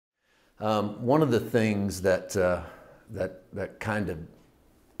One of the things that kind of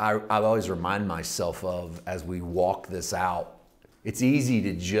I always remind myself of as we walk this out, it's easy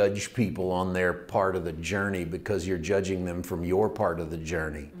to judge people on their part of the journey because you're judging them from your part of the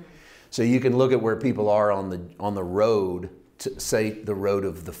journey. So you can look at where people are on the road, to say the road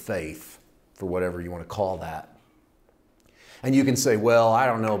of the faith, for whatever you want to call that. And you can say, well, I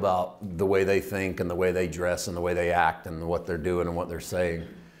don't know about the way they think and the way they dress and the way they act and what they're doing and what they're saying.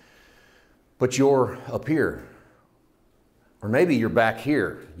 But you're up here. Or maybe you're back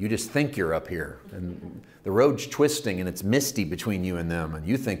here. You just think you're up here. And the road's twisting and it's misty between you and them. And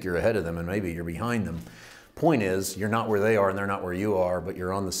you think you're ahead of them and maybe you're behind them. Point is, you're not where they are and they're not where you are, but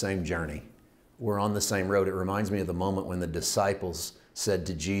you're on the same journey. We're on the same road. It reminds me of the moment when the disciples said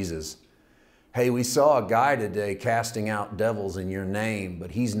to Jesus, hey, we saw a guy today casting out devils in your name,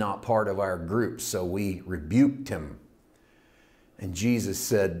 but he's not part of our group, so we rebuked him. And Jesus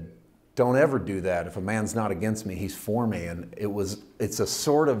said, don't ever do that. If a man's not against me, he's for me. And it's a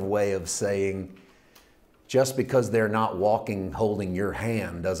sort of way of saying, just because they're not walking holding your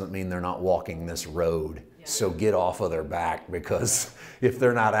hand doesn't mean they're not walking this road. Yeah. So get off of their back, because if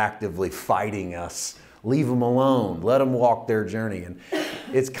they're not actively fighting us, leave them alone. Let them walk their journey. And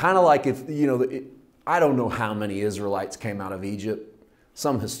it's kind of like if, I don't know how many Israelites came out of Egypt.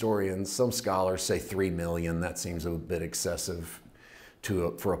 Some historians, some scholars say 3 million. That seems a bit excessive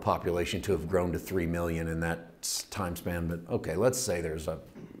for a population to have grown to 3 million in that time span. But okay, let's say there's 1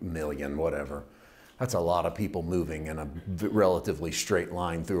 million, whatever. That's a lot of people moving in a relatively straight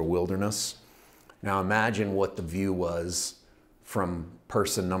line through a wilderness. Now imagine what the view was from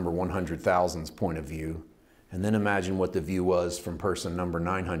person number 100,000's point of view, and then imagine what the view was from person number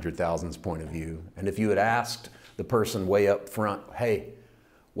 900,000's point of view. And if you had asked the person way up front, hey,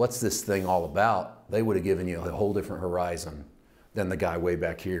 what's this thing all about? They would have given you a whole different horizon than the guy way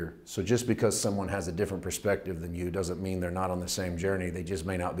back here. So just because someone has a different perspective than you doesn't mean they're not on the same journey. They just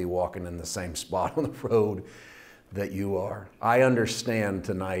may not be walking in the same spot on the road that you are. I understand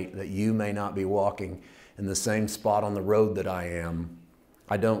tonight that you may not be walking in the same spot on the road that I am.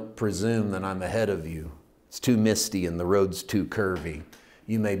 I don't presume that I'm ahead of you. It's too misty and the road's too curvy.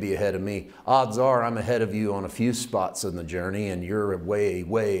 You may be ahead of me. Odds are I'm ahead of you on a few spots in the journey, and you're way,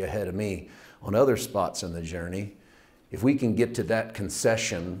 way ahead of me on other spots in the journey. If we can get to that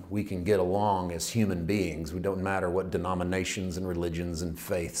concession, we can get along as human beings. We don't matter what denominations and religions and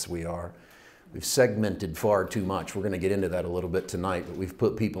faiths we are. We've segmented far too much. We're going to get into that a little bit tonight, but we've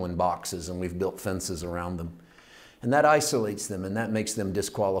put people in boxes and we've built fences around them. And that isolates them, and that makes them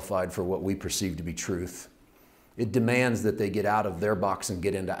disqualified for what we perceive to be truth. It demands that they get out of their box and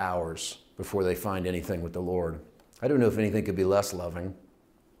get into ours before they find anything with the Lord. I don't know if anything could be less loving.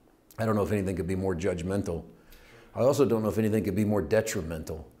 I don't know if anything could be more judgmental. I also don't know if anything could be more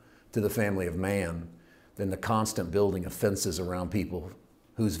detrimental to the family of man than the constant building of fences around people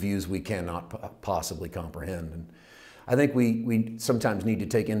whose views we cannot possibly comprehend. And I think we sometimes need to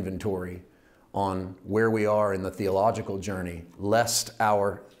take inventory on where we are in the theological journey, lest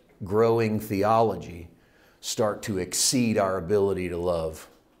our growing theology start to exceed our ability to love.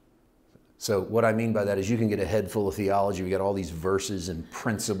 So what I mean by that is you can get a head full of theology. We got all these verses and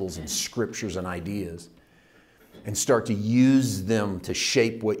principles and scriptures and ideas, and start to use them to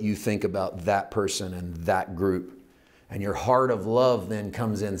shape what you think about that person and that group. And your heart of love then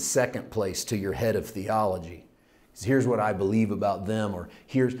comes in second place to your head of theology. Here's what I believe about them, or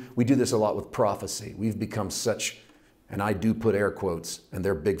we do this a lot with prophecy. We've become such, and I do put air quotes, and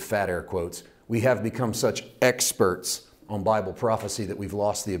they're big fat air quotes, we have become such experts on Bible prophecy that we've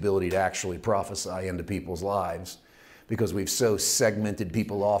lost the ability to actually prophesy into people's lives, because we've so segmented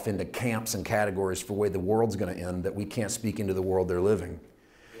people off into camps and categories for the way the world's going to end that we can't speak into the world they're living,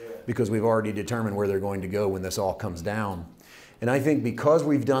 because we've already determined where they're going to go when this all comes down. And I think because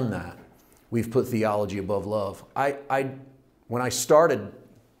we've done that, we've put theology above love. When I started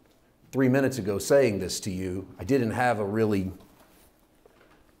 3 minutes ago saying this to you, I didn't have a really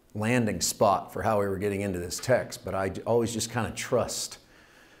landing spot for how we were getting into this text, but I always just kind of trust,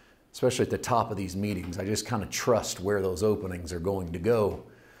 especially at the top of these meetings, I just kind of trust where those openings are going to go,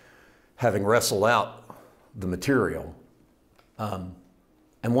 having wrestled out the material. And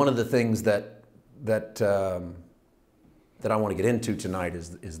one of the things that I want to get into tonight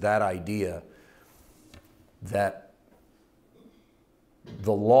is that idea that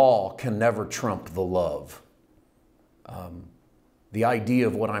the law can never trump the love. The idea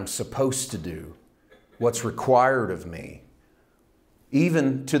of what I'm supposed to do, what's required of me,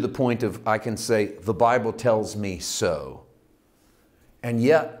 even to the point of I can say, the Bible tells me so. And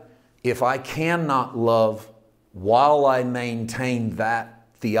yet, if I cannot love while I maintain that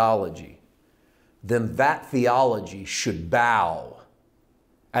theology, then that theology should bow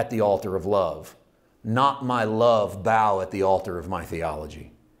at the altar of love, not my love bow at the altar of my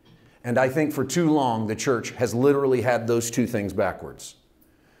theology. And I think for too long the church has literally had those two things backwards.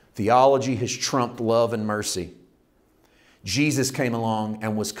 Theology has trumped love and mercy. Jesus came along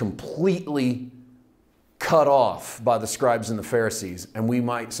and was completely cut off by the scribes and the Pharisees. And we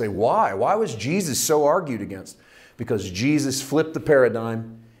might say, why? Why was Jesus so argued against? Because Jesus flipped the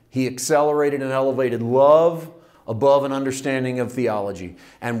paradigm. He accelerated and elevated love above an understanding of theology.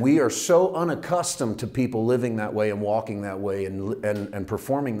 And we are so unaccustomed to people living that way and walking that way and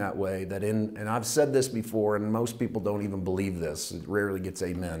performing that way that and I've said this before, and most people don't even believe this. It rarely gets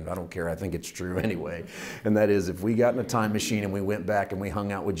amen. I don't care. I think it's true anyway. And that is, if we got in a time machine and we went back and we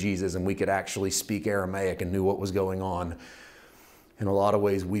hung out with Jesus and we could actually speak Aramaic and knew what was going on, in a lot of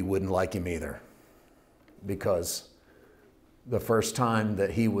ways we wouldn't like him either. Because the first time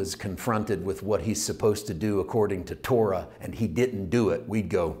that he was confronted with what he's supposed to do according to Torah and he didn't do it, we'd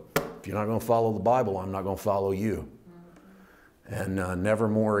go, if you're not going to follow the Bible, I'm not going to follow you. And never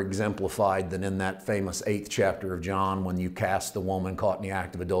more exemplified than in that famous 8th chapter of John when you cast the woman caught in the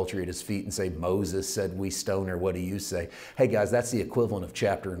act of adultery at his feet and say, Moses said we stone her, what do you say? Hey guys, that's the equivalent of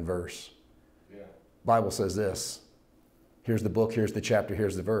chapter and verse. Yeah. Bible says this. Here's the book, here's the chapter,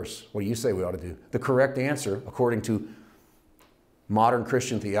 here's the verse. What do you say we ought to do? The correct answer, according to modern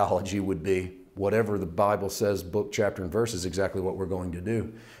Christian theology, would be whatever the Bible says, book, chapter, and verse is exactly what we're going to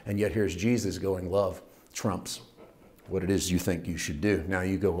do. And yet here's Jesus going, love trumps what it is you think you should do. Now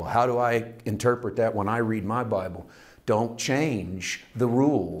you go, well, how do I interpret that when I read my Bible? Don't change the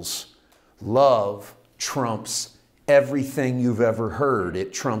rules. Love trumps everything you've ever heard.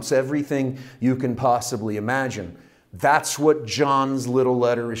 It trumps everything you can possibly imagine. That's what John's little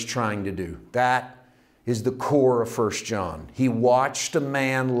letter is trying to do. That is the core of 1 John. He watched a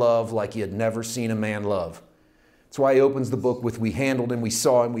man love like he had never seen a man love. That's why he opens the book with, we handled him, we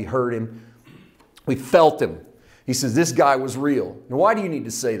saw him, we heard him, we felt him. He says, this guy was real. Now, why do you need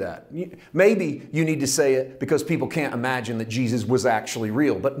to say that? Maybe you need to say it because people can't imagine that Jesus was actually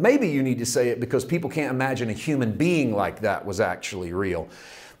real. But maybe you need to say it because people can't imagine a human being like that was actually real.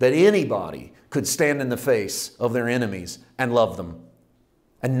 That anybody could stand in the face of their enemies and love them,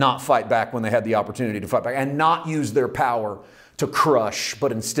 and not fight back when they had the opportunity to fight back, and not use their power to crush,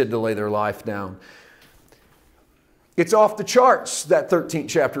 but instead to lay their life down. It's off the charts, that 13th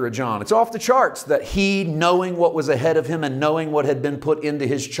chapter of John. It's off the charts that he, knowing what was ahead of him and knowing what had been put into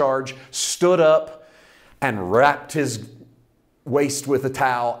his charge, stood up and wrapped his waist with a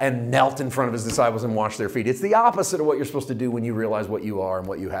towel and knelt in front of his disciples and washed their feet. It's the opposite of what you're supposed to do when you realize what you are and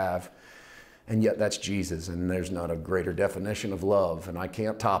what you have. And yet that's Jesus, and there's not a greater definition of love, and I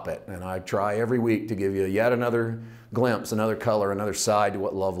can't top it. And I try every week to give you yet another glimpse, another color, another side to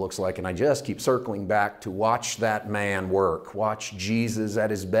what love looks like. And I just keep circling back to watch that man work, watch Jesus at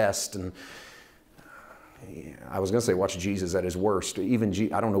his best. And I was going to say watch Jesus at his worst. Even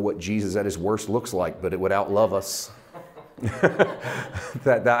I don't know what Jesus at his worst looks like, but it would outlove us.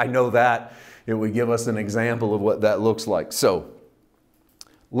 I know that. It would give us an example of what that looks like. So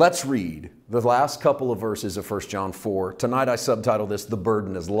let's read the last couple of verses of 1 John 4. Tonight I subtitle this, The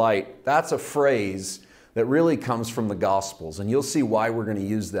Burden is Light. That's a phrase that really comes from the Gospels. And you'll see why we're going to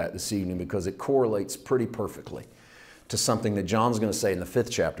use that this evening, because it correlates pretty perfectly to something that John's going to say in the 5th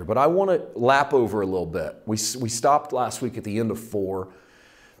chapter. But I want to lap over a little bit. We stopped last week at the end of 4,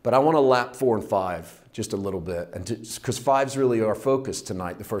 but I want to lap 4 and 5 just a little bit, and because 5's really our focus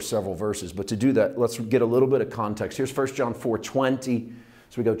tonight, the first several verses. But to do that, let's get a little bit of context. Here's 1 John 4:20.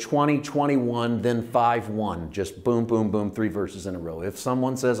 So we go 20, 21, then 5:1. Just boom, boom, boom, 3 verses in a row. If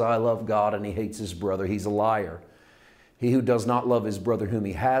someone says, I love God, and he hates his brother, he's a liar. He who does not love his brother whom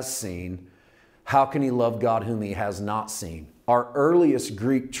he has seen, how can he love God whom he has not seen? Our earliest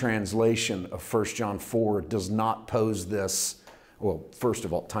Greek translation of 1 John 4 does not pose this. Well, first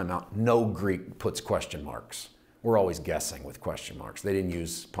of all, time out. No Greek puts question marks. We're always guessing with question marks. They didn't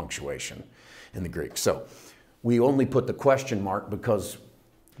use punctuation in the Greek. So we only put the question mark because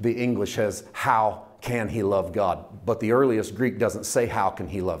the English has, how can he love God? But the earliest Greek doesn't say, how can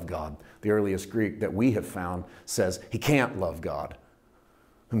he love God? The earliest Greek that we have found says, he can't love God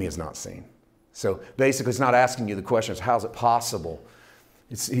whom he has not seen. So basically, it's not asking you the question, how is it possible?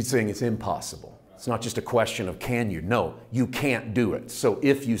 He's saying it's impossible. It's not just a question of can you. No, you can't do it. So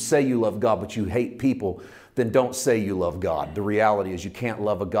if you say you love God, but you hate people, then don't say you love God. The reality is you can't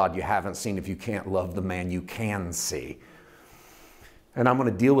love a God you haven't seen if you can't love the man you can see. And I'm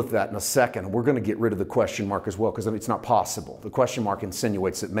going to deal with that in a second. We're going to get rid of the question mark as well, because it's not possible. The question mark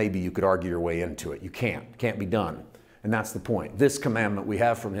insinuates that maybe you could argue your way into it. You can't. It can't be done. And that's the point. This commandment we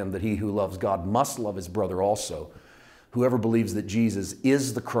have from him, that he who loves God must love his brother also. Whoever believes that Jesus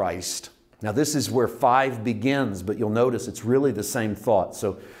is the Christ. Now this is where 5 begins, but you'll notice it's really the same thought.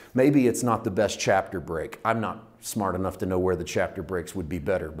 So maybe it's not the best chapter break. I'm not smart enough to know where the chapter breaks would be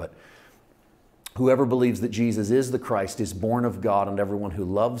better, but whoever believes that Jesus is the Christ is born of God, and everyone who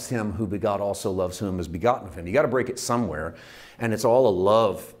loves him who begot also loves whom is begotten of him. You got to break it somewhere, and it's all a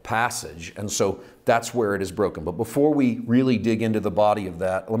love passage, and so that's where it is broken. But before we really dig into the body of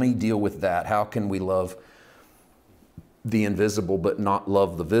that, let me deal with that. How can we love the invisible but not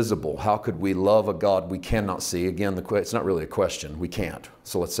love the visible? How could we love a God we cannot see? Again, it's not really a question. We can't.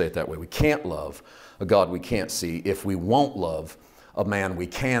 So let's say it that way. We can't love a God we can't see if we won't love a man we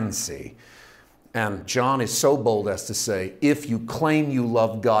can see. And John is so bold as to say, if you claim you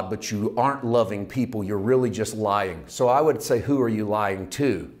love God but you aren't loving people, you're really just lying. So I would say, who are you lying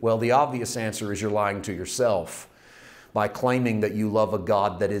to? Well, the obvious answer is you're lying to yourself by claiming that you love a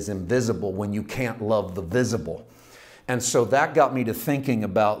God that is invisible when you can't love the visible. And so that got me to thinking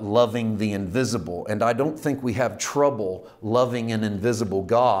about loving the invisible. And I don't think we have trouble loving an invisible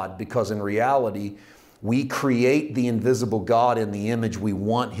God, because in reality, we create the invisible God in the image we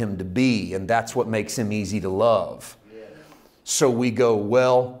want him to be, and that's what makes him easy to love. Yeah. So we go,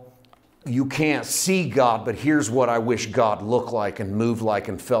 well, you can't see God, but here's what I wish God looked like and moved like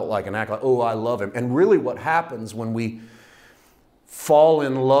and felt like and acted like. Oh, I love him. And really what happens when we fall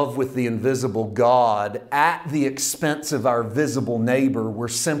in love with the invisible God at the expense of our visible neighbor, we're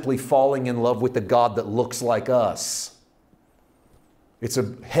simply falling in love with the God that looks like us. It's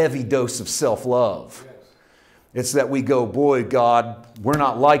a heavy dose of self-love. Yes. It's that we go, boy, God, we're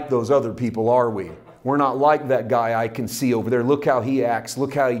not like those other people, are we? We're not like that guy I can see over there. Look how he acts.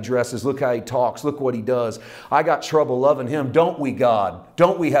 Look how he dresses. Look how he talks. Look what he does. I got trouble loving him. Don't we, God?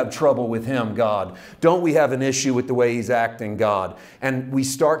 Don't we have trouble with him, God? Don't we have an issue with the way he's acting, God? And we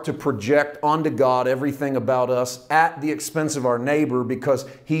start to project onto God everything about us at the expense of our neighbor, because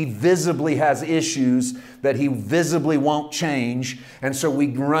he visibly has issues that he visibly won't change. And so we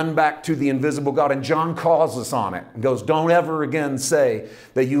run back to the invisible God. And John calls us on it and goes, don't ever again say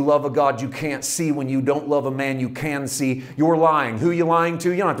that you love a God you can't see when you don't love a man you can see. You're lying. Who are you lying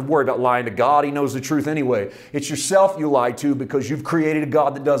to? You don't have to worry about lying to God. He knows the truth anyway. It's yourself you lie to, because you've created a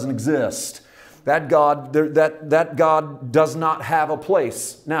God that doesn't exist. That God does not have a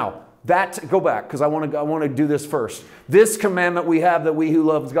place. Now, go back, because I want to do this first. This commandment we have, that we who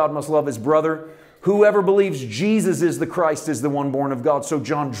love God must love his brother. Whoever believes Jesus is the Christ is the one born of God. So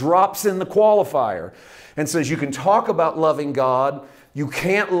John drops in the qualifier and says you can talk about loving God. You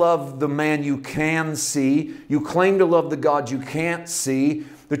can't love the man you can see. You claim to love the God you can't see.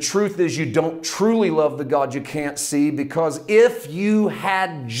 The truth is you don't truly love the God you can't see, because if you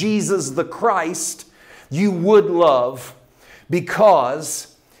had Jesus the Christ, you would love,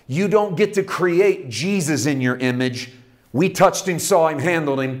 because you don't get to create Jesus in your image. We touched him, saw him,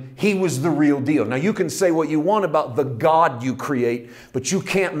 handled him. He was the real deal. Now you can say what you want about the God you create, but you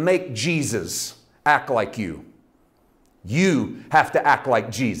can't make Jesus act like you. You have to act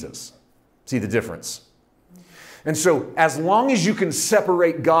like Jesus. See the difference? And so as long as you can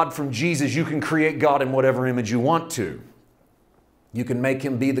separate God from Jesus, you can create God in whatever image you want to. You can make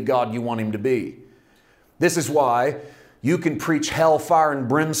him be the God you want him to be. This is why you can preach hellfire and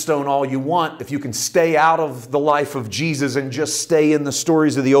brimstone all you want if you can stay out of the life of Jesus and just stay in the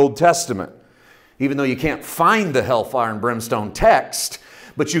stories of the Old Testament. Even though you can't find the hellfire and brimstone text,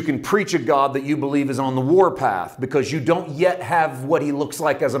 but you can preach a God that you believe is on the warpath, because you don't yet have what he looks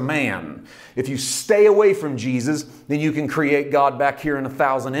like as a man. If you stay away from Jesus, then you can create God back here in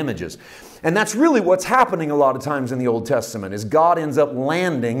 1,000 images. And that's really what's happening a lot of times in the Old Testament, is God ends up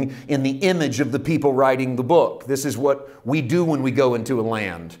landing in the image of the people writing the book. This is what we do when we go into a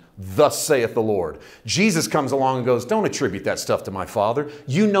land. Thus saith the Lord. Jesus comes along and goes, don't attribute that stuff to my Father.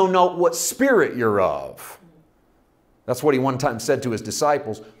 You know not what spirit you're of. That's what he one time said to his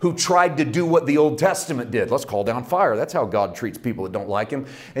disciples who tried to do what the Old Testament did. Let's call down fire. That's how God treats people that don't like him.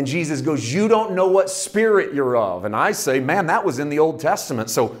 And Jesus goes, you don't know what spirit you're of. And I say, man, that was in the Old Testament.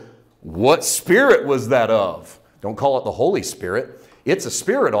 So what spirit was that of? Don't call it the Holy Spirit. It's a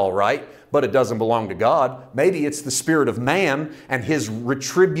spirit, all right, but it doesn't belong to God. Maybe it's the spirit of man and his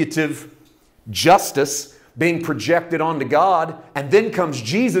retributive justice being projected onto God, and then comes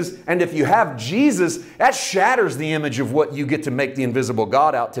Jesus. And if you have Jesus, that shatters the image of what you get to make the invisible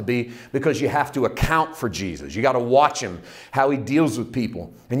God out to be, because you have to account for Jesus. You got to watch him, how he deals with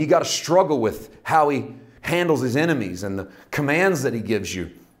people, and you got to struggle with how he handles his enemies and the commands that he gives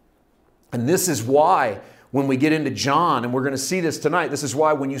you. And this is why when we get into John, and we're going to see this tonight, this is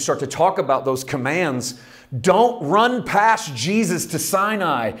why when you start to talk about those commands Don't run past Jesus to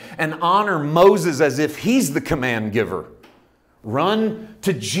Sinai and honor Moses as if he's the command giver. Run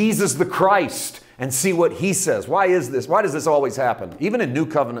to Jesus the Christ and see what he says. Why is this? Why does this always happen? Even in New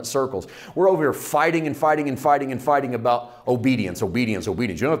Covenant circles, we're over here fighting and fighting and fighting and fighting about obedience, obedience,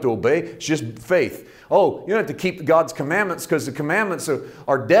 obedience. You don't have to obey, it's just faith. Oh, you don't have to keep God's commandments because the commandments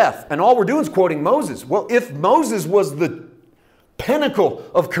are death. And all we're doing is quoting Moses. Well, if Moses was the pinnacle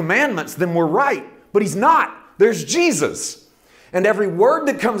of commandments, then we're right. But he's not. There's Jesus. And every word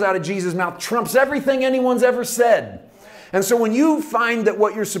that comes out of Jesus' mouth trumps everything anyone's ever said. And so when you find that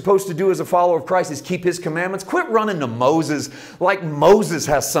what you're supposed to do as a follower of Christ is keep his commandments, quit running to Moses like Moses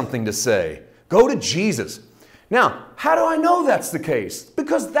has something to say. Go to Jesus. Now, how do I know that's the case?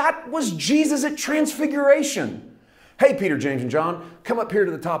 Because that was Jesus at Transfiguration. Hey, Peter, James, and John, come up here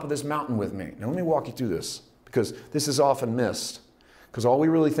to the top of this mountain with me. Now, let me walk you through this because this is often missed. Because all we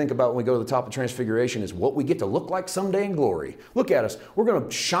really think about when we go to the top of Transfiguration is what we get to look like someday in glory. Look at us. We're going to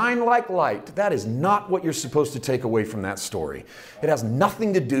shine like light. That is not what you're supposed to take away from that story. It has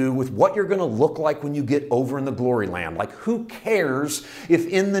nothing to do with what you're going to look like when you get over in the glory land. Like, who cares if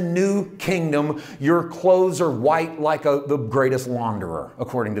in the new kingdom your clothes are white like the greatest launderer,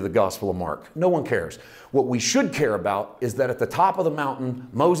 according to the Gospel of Mark? No one cares. What we should care about is that at the top of the mountain,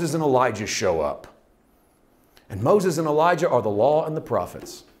 Moses and Elijah show up. And Moses and Elijah are the law and the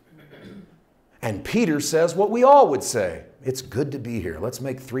prophets. And Peter says what we all would say. It's good to be here. Let's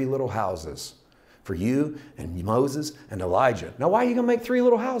make 3 little houses for you and Moses and Elijah. Now, why are you going to make 3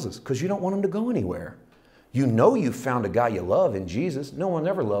 little houses? Because you don't want them to go anywhere. You know you've found a guy you love in Jesus. No one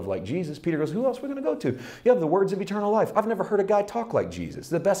ever loved like Jesus. Peter goes, who else are we going to go to? You have the words of eternal life. I've never heard a guy talk like Jesus.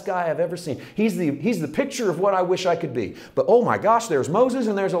 The best guy I've ever seen. He's the picture of what I wish I could be. But oh my gosh, there's Moses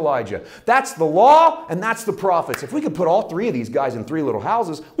and there's Elijah. That's the law and that's the prophets. If we could put all 3 of these guys in 3 little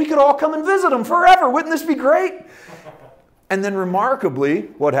houses, we could all come and visit them forever. Wouldn't this be great? And then remarkably,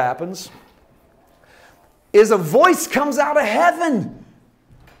 what happens is a voice comes out of heaven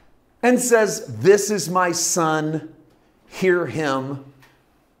and says, this is my son, hear him.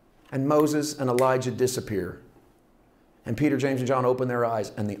 And Moses and Elijah disappear. And Peter, James, and John open their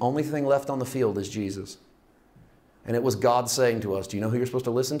eyes, and the only thing left on the field is Jesus. And it was God saying to us, do you know who you're supposed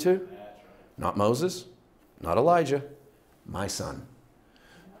to listen to? Not Moses, not Elijah, my son.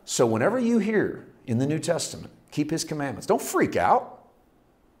 So whenever you hear in the New Testament, keep his commandments, don't freak out.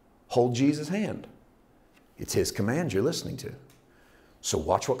 Hold Jesus' hand. It's his command you're listening to. So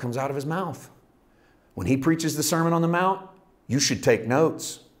watch what comes out of his mouth. When he preaches the Sermon on the Mount, you should take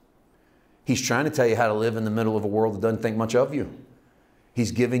notes. He's trying to tell you how to live in the middle of a world that doesn't think much of you.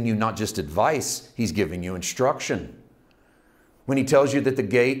 He's giving you not just advice, he's giving you instruction. When he tells you that the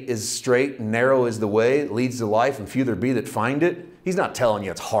gate is straight and narrow is the way that leads to life and few there be that find it, he's not telling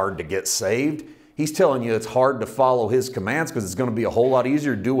you it's hard to get saved. He's telling you it's hard to follow his commands because it's going to be a whole lot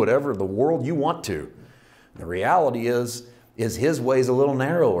easier to do whatever in the world you want to. The reality is his way is a little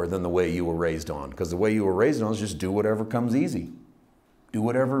narrower than the way you were raised on, because the way you were raised on is just do whatever comes easy. Do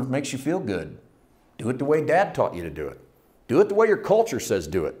whatever makes you feel good. Do it the way Dad taught you to do it. Do it the way your culture says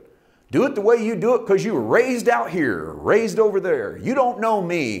do it. Do it the way you do it because you were raised out here, raised over there. You don't know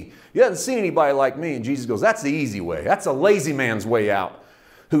me. You haven't seen anybody like me. And Jesus goes, that's the easy way. That's a lazy man's way out,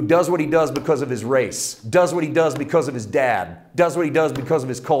 who does what he does because of his race, does what he does because of his dad, does what he does because of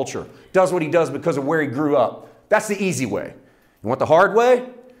his culture, does what he does because of where he grew up. That's the easy way. You want the hard way?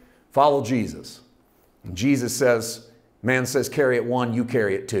 Follow Jesus. And Jesus says, man says carry it 1, you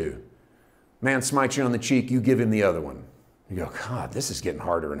carry it 2. Man smites you on the cheek, you give him the other one. You go, God, this is getting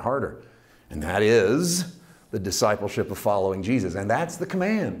harder and harder. And that is the discipleship of following Jesus. And that's the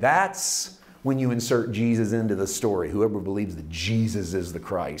command. That's when you insert Jesus into the story. Whoever believes that Jesus is the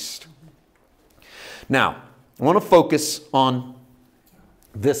Christ. Now, I want to focus on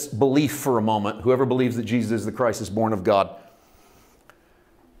this belief for a moment. Whoever believes that Jesus is the Christ is born of God.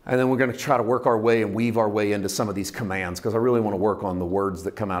 And then we're going to try to work our way and weave our way into some of these commands, because I really want to work on the words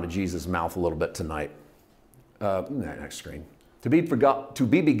that come out of Jesus' mouth a little bit tonight. Next screen. To be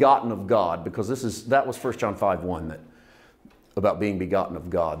begotten of God, because that was 1 John 5:1 about being begotten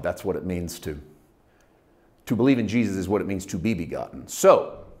of God. That's what it means to believe in Jesus is what it means to be begotten.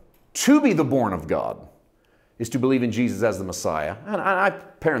 So, to be the born of God is to believe in Jesus as the Messiah. And I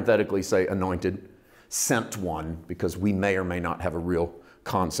parenthetically say anointed, sent one, because we may or may not have a real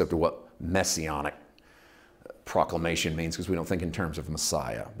concept of what messianic proclamation means, because we don't think in terms of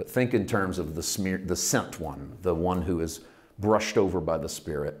Messiah, but think in terms of the sent one, the one who is brushed over by the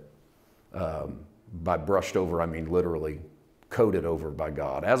Spirit. By brushed over, I mean literally coated over by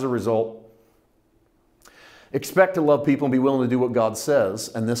God. As a result, Expect to love people and be willing to do what God says,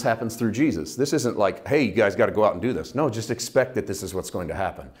 and this happens through Jesus. This isn't like, hey, you guys got to go out and do this. No, just expect that this is what's going to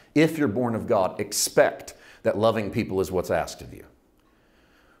happen. If you're born of God, expect that loving people is what's asked of you.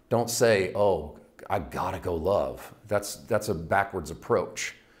 Don't say, oh, I got to go love. That's a backwards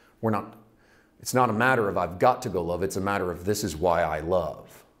approach. It's not a matter of I've got to go love. It's a matter of this is why I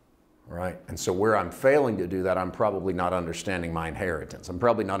love. Right? And so where I'm failing to do that, I'm probably not understanding my inheritance. I'm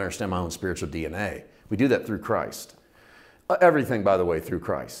probably not understanding my own spiritual DNA. We do that through Christ. Everything, by the way, through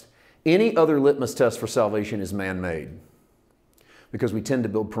Christ. Any other litmus test for salvation is man-made because we tend to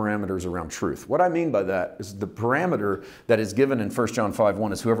build parameters around truth. What I mean by that is the parameter that is given in 1 John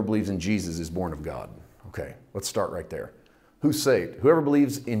 5:1 is whoever believes in Jesus is born of God. Okay, let's start right there. Who's saved? Whoever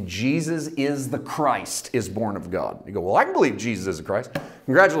believes in Jesus is the Christ is born of God. You go, well, I can believe Jesus is the Christ.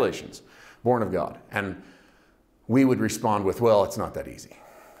 Congratulations, born of God. And we would respond with, well, it's not that easy.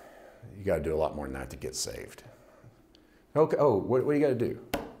 You got to do a lot more than that to get saved. Okay. Oh, what do you got to do?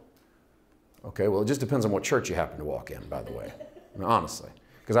 Okay, well, it just depends on what church you happen to walk in, by the way. I mean, honestly,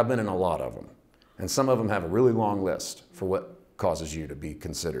 because I've been in a lot of them. And some of them have a really long list for what causes you to be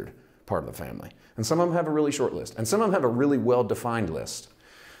considered part of the family. And some of them have a really short list. And some of them have a really well-defined list.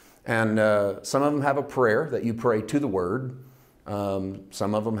 And some of them have a prayer that you pray to the Word.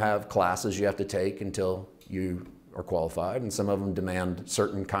 Some of them have classes you have to take until you are qualified, and some of them demand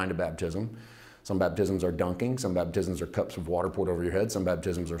certain kind of baptism. Some baptisms are dunking, some baptisms are cups of water poured over your head, some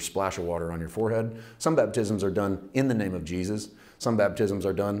baptisms are a splash of water on your forehead, some baptisms are done in the name of Jesus, some baptisms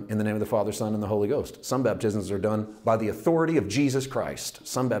are done in the name of the Father, Son, and the Holy Ghost. Some baptisms are done by the authority of Jesus Christ.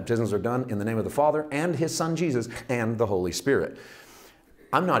 Some baptisms are done in the name of the Father and His Son Jesus and the Holy Spirit.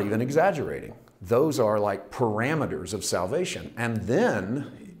 I'm not even exaggerating. Those are like parameters of salvation. And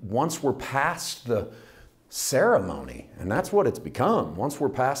then once we're past the ceremony, and that's what it's become. Once we're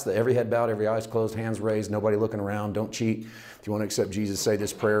past the every head bowed, every eyes closed, hands raised, nobody looking around, don't cheat. If you want to accept Jesus, say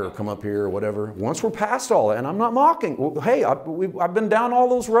this prayer or come up here or whatever. Once we're past all that, and I'm not mocking. Well, hey, I've been down all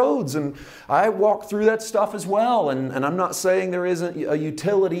those roads and I walk through that stuff as well. And I'm not saying there isn't a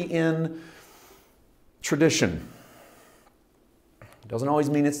utility in tradition. It doesn't always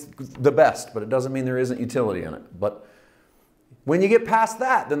mean it's the best, but it doesn't mean there isn't utility in it. But when you get past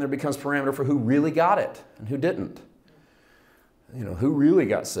that, then there becomes parameter for who really got it and who didn't. You know, who really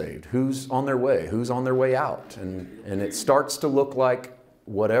got saved, who's on their way out. And it starts to look like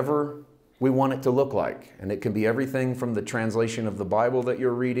whatever we want it to look like. And it can be everything from the translation of the Bible that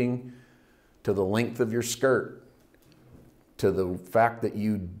you're reading, to the length of your skirt, to the fact that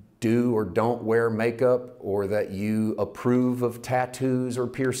you do or don't wear makeup, or that you approve of tattoos or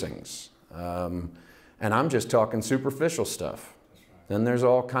piercings. And I'm just talking superficial stuff. Then there's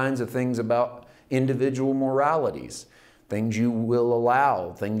all kinds of things about individual moralities. Things you will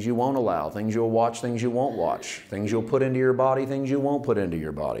allow, things you won't allow, things you'll watch, things you won't watch, things you'll put into your body, things you won't put into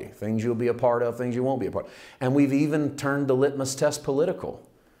your body, things you'll be a part of, things you won't be a part of. And we've even turned the litmus test political.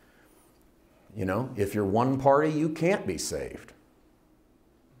 You know, if you're one party, you can't be saved.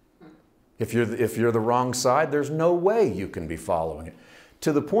 If you're the wrong side, there's no way you can be following it.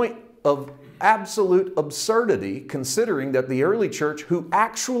 To the point of absolute absurdity, considering that the early church who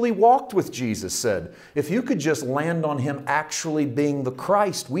actually walked with Jesus said, if you could just land on Him actually being the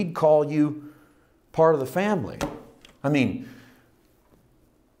Christ, we'd call you part of the family. I mean,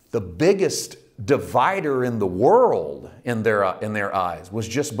 the biggest divider in the world in their eyes was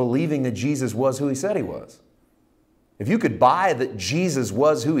just believing that Jesus was who He said He was. If you could buy that Jesus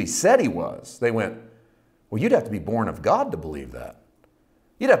was who He said He was, they went, well, you'd have to be born of God to believe that.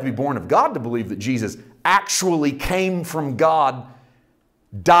 You'd have to be born of God to believe that Jesus actually came from God,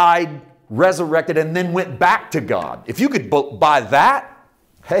 died, resurrected, and then went back to God. If you could buy that,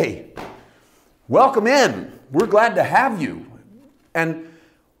 hey, welcome in. We're glad to have you. And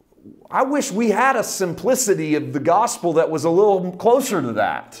I wish we had a simplicity of the gospel that was a little closer to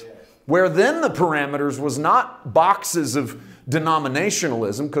that, where then the parameters was not boxes of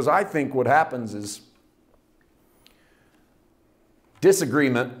denominationalism, because I think what happens is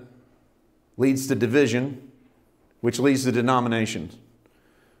disagreement leads to division, which leads to denominations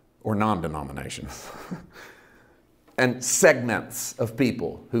or non-denominations. And segments of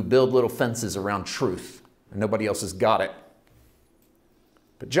people who build little fences around truth and nobody else has got it.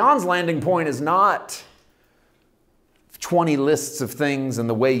 But John's landing point is not 20 lists of things and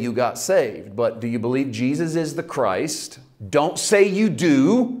the way you got saved, but do you believe Jesus is the Christ? Don't say you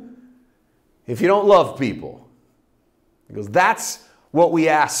do if you don't love people. Because that's what we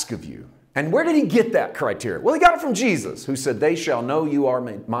ask of you. And where did He get that criteria? Well, He got it from Jesus, who said, they shall know you are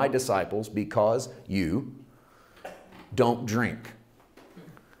my disciples because you don't drink.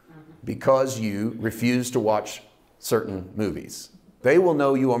 because you refuse to watch certain movies. They will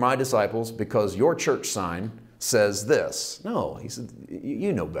know you are my disciples because your church sign says this. No, he said,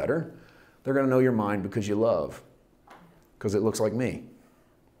 you know better. They're going to know your mind because you love, because it looks like me.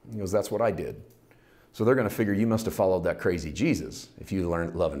 He goes, that's what I did. So they're going to figure you must have followed that crazy Jesus if you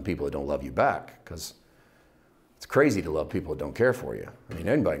learn loving people that don't love you back, because it's crazy to love people that don't care for you. I mean,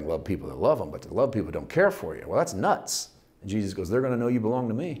 anybody can love people that love them, but to love people that don't care for you, well, that's nuts. And Jesus goes, they're going to know you belong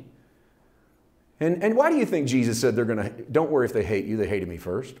to me. And why do you think Jesus said they're going to, don't worry if they hate you, they hated me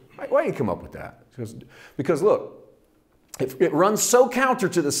first? Why do you come up with that? Because look, it runs so counter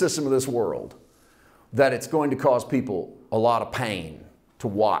to the system of this world that it's going to cause people a lot of pain to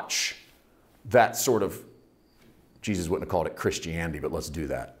watch that sort of, Jesus wouldn't have called it Christianity, but let's do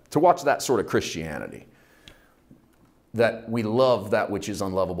that. To watch that sort of Christianity, that we love that which is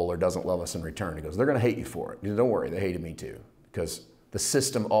unlovable or doesn't love us in return. He goes, they're going to hate you for it. He goes, don't worry, they hated me too, because the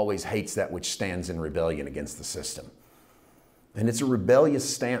system always hates that which stands in rebellion against the system. And it's a rebellious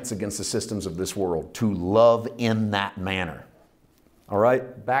stance against the systems of this world to love in that manner. All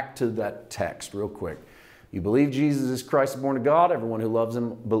right, back to that text real quick. You believe Jesus is Christ, born of God. Everyone who loves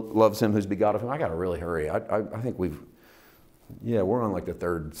him who's begot of him. I got to really hurry. I think we're on like the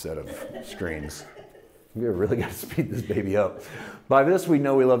third set of screens. We really got to speed this baby up. By this we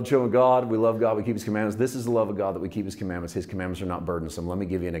know we love children of God. We love God. We keep his commandments. This is the love of God, that we keep his commandments. His commandments are not burdensome. Let me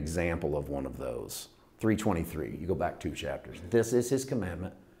give you an example of one of those. 3:23. You go back 2 chapters. This is his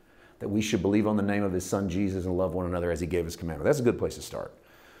commandment, that we should believe on the name of his son Jesus and love one another as he gave his commandment. That's a good place to start.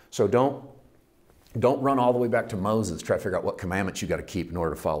 So don't run all the way back to Moses, try to figure out what commandments you got to keep in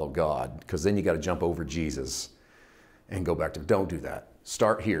order to follow God, because then you got to jump over Jesus and go back to, don't do that.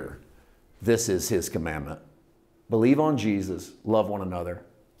 Start here. This is his commandment. Believe on Jesus, love one another.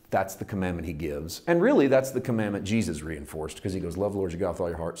 That's the commandment he gives. And really, that's the commandment Jesus reinforced, because he goes, love the Lord your God with all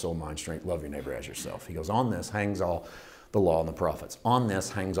your heart, soul, mind, strength. Love your neighbor as yourself. He goes, on this hangs all the law and the prophets. On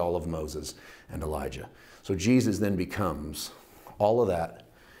this hangs all of Moses and Elijah. So Jesus then becomes all of that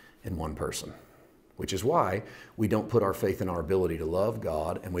in one person, which is why we don't put our faith in our ability to love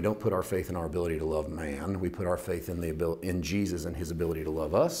God, and we don't put our faith in our ability to love man. We put our faith in Jesus and his ability to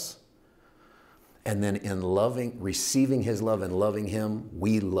love us. And then in receiving his love and loving him,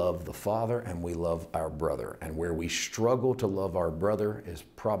 we love the Father and we love our brother. And where we struggle to love our brother is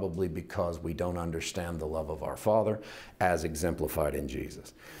probably because we don't understand the love of our Father as exemplified in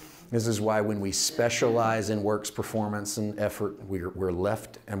Jesus. This is why when we specialize in works, performance, and effort, we're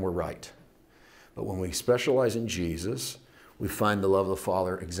left and we're right. But when we specialize in Jesus, we find the love of the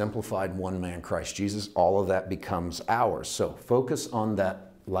Father exemplified in one man, Christ Jesus. All of that becomes ours. So focus on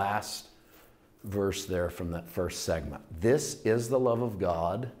that last verse there from that first segment. This is the love of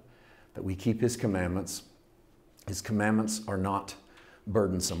God, that we keep his commandments. His commandments are not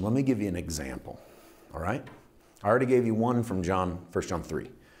burdensome. Let me give you an example, all right? I already gave you one from 1 John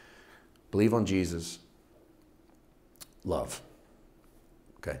 3. Believe on Jesus, love.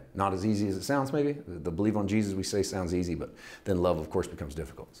 Okay, not as easy as it sounds maybe. The believe on Jesus we say sounds easy, but then love, of course, becomes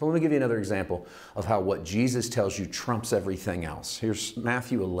difficult. So let me give you another example of how what Jesus tells you trumps everything else. Here's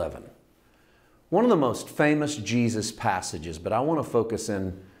Matthew 11. One of the most famous Jesus passages, but I want to focus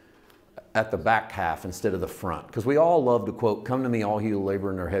in at the back half instead of the front, because we all love to quote, come to me all you who labor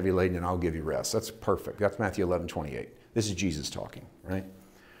and are heavy laden and I'll give you rest. That's perfect. That's Matthew 11:28. This is Jesus talking, right?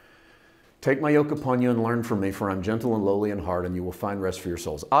 Take my yoke upon you and learn from me, for I'm gentle and lowly in heart, and you will find rest for your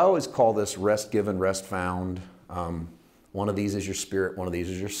souls. I always call this rest given, rest found. One of these is your spirit, one of these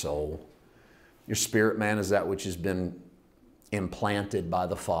is your soul. Your spirit man is that which has been implanted by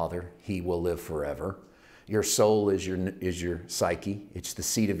the Father. He will live forever. Your soul is your psyche. It's the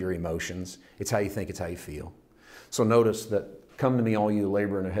seat of your emotions. It's how you think, it's how you feel. So notice that, come to me all you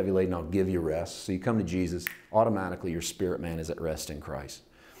labor and are heavy laden, I'll give you rest. So you come to Jesus, automatically your spirit man is at rest in Christ.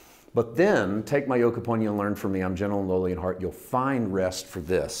 But then, take my yoke upon you and learn from me, I'm gentle and lowly in heart. You'll find rest for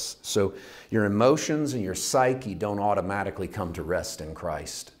this. So your emotions and your psyche don't automatically come to rest in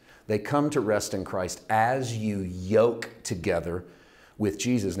Christ. They come to rest in Christ as you yoke together with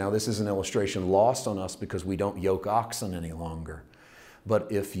Jesus. Now, this is an illustration lost on us because we don't yoke oxen any longer.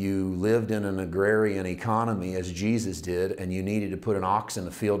 But if you lived in an agrarian economy as Jesus did, and you needed to put an ox in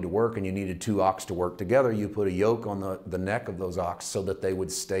the field to work, and you needed 2 ox to work together, you put a yoke on the neck of those ox so that they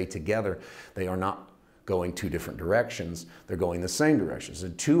would stay together. They are not going 2 different directions. They're going the same directions.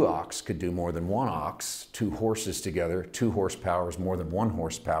 And 2 ox could do more than 1 ox. 2 horses together, 2 horsepower is more than 1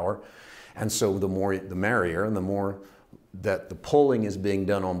 horsepower. And so the more, the merrier, and the more that the pulling is being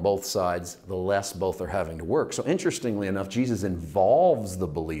done on both sides, the less both are having to work. So interestingly enough, Jesus involves the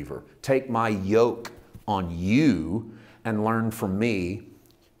believer. Take my yoke on you and learn from me.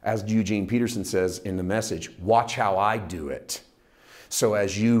 as Eugene Peterson says in the Message, watch how I do it. So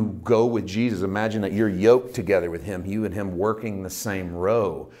as you go with Jesus, imagine that you're yoked together with him, you and him working the same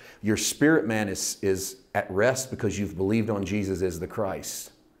row. Your spirit man is at rest because you've believed on Jesus as the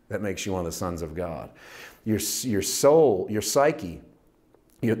Christ. That makes you one of the sons of God. Your soul, your psyche,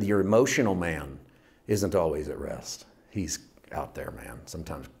 your emotional man isn't always at rest. He's out there, man.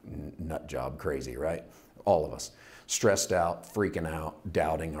 Sometimes nut job crazy, right? All of us. Stressed out, freaking out,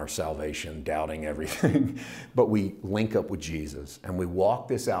 doubting our salvation, doubting everything. But we link up with Jesus and we walk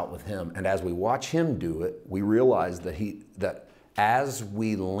this out with him. And as we watch him do it, we realize that as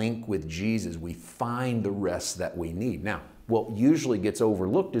we link with Jesus, we find the rest that we need. Now, what usually gets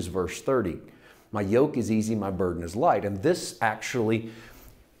overlooked is verse 30. My yoke is easy, my burden is light. And this actually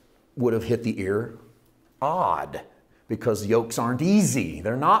would have hit the ear odd, because yokes aren't easy.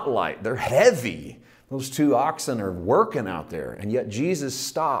 They're not light. They're heavy. Those two oxen are working out there. And yet Jesus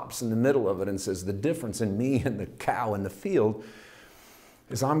stops in the middle of it and says, the difference in me and the cow in the field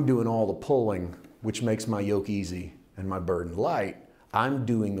is I'm doing all the pulling, which makes my yoke easy and my burden light. I'm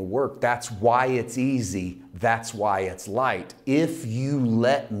doing the work. That's why it's easy. That's why it's light. If you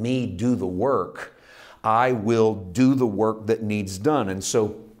let me do the work, I will do the work that needs done. And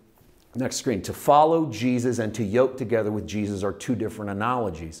so, next screen, to follow Jesus and to yoke together with Jesus are two different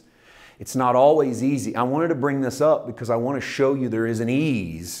analogies. It's not always easy. I wanted to bring this up because I want to show you there is an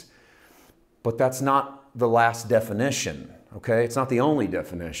ease, but that's not the last definition, okay? It's not the only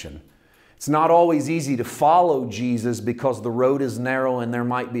definition. It's not always easy to follow Jesus because the road is narrow and there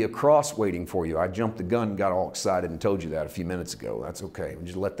might be a cross waiting for you. I jumped the gun and got all excited and told you that a few minutes ago. That's okay.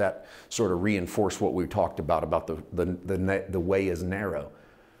 Just let that sort of reinforce what we talked about the way is narrow.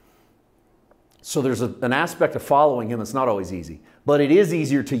 So there's an aspect of following him that's not always easy. But it is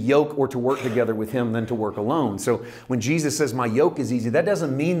easier to yoke or to work together with him than to work alone. So when Jesus says, my yoke is easy, that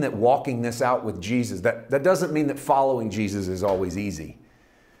doesn't mean that walking this out with Jesus, that doesn't mean that following Jesus is always easy.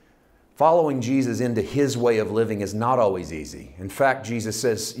 Following Jesus into his way of living is not always easy. In fact, Jesus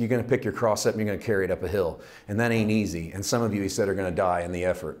says, you're going to pick your cross up and you're going to carry it up a hill. And that ain't easy. And some of you, he said, are going to die in the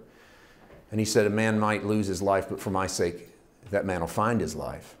effort. And he said, a man might lose his life, but for my sake, that man will find his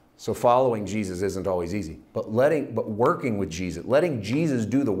life. So following Jesus isn't always easy, but working with Jesus, letting Jesus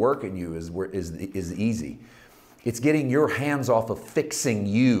do the work in you is easy. It's getting your hands off of fixing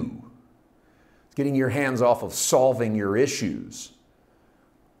you. It's getting your hands off of solving your issues.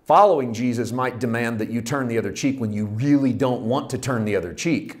 Following Jesus might demand that you turn the other cheek when you really don't want to turn the other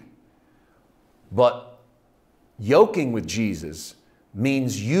cheek. But yoking with Jesus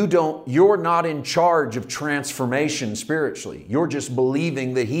means you're not in charge of transformation spiritually. You're just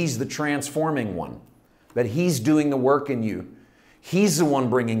believing that he's the transforming one, that he's doing the work in you. He's the one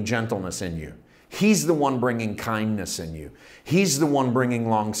bringing gentleness in you. He's the one bringing kindness in you. He's the one bringing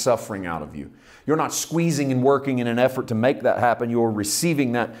long suffering out of you. You're not squeezing and working in an effort to make that happen. You're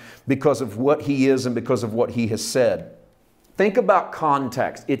receiving that because of what he is and because of what he has said. Think about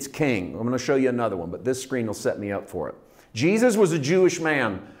context. It's king. I'm going to show you another one, but this screen will set me up for it. Jesus was a Jewish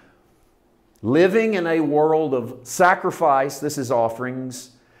man living in a world of sacrifice, this is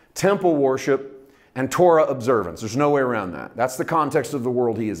offerings, temple worship, and Torah observance. There's no way around that. That's the context of the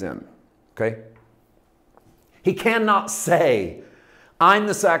world he is in. Okay? He cannot say, I'm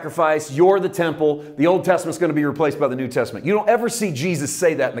the sacrifice, you're the temple, the Old Testament's going to be replaced by the New Testament. You don't ever see Jesus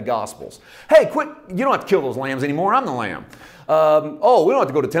say that in the Gospels. Hey, quit, you don't have to kill those lambs anymore, I'm the lamb. Oh, we don't have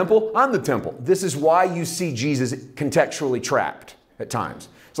to go to temple, I'm the temple. This is why you see Jesus contextually trapped at times.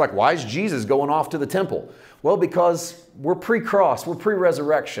 It's like, why is Jesus going off to the temple? Well, because we're pre-cross, we're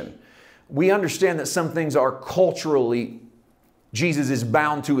pre-resurrection. We understand that some things are culturally, Jesus is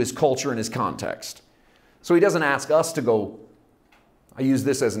bound to his culture and his context. So he doesn't ask us to go. I used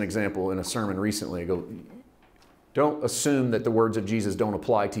this as an example in a sermon recently. I go, don't assume that the words of Jesus don't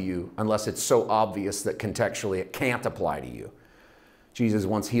apply to you unless it's so obvious that contextually it can't apply to you. Jesus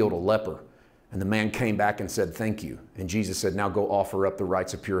once healed a leper, and the man came back and said, thank you. And Jesus said, now go offer up the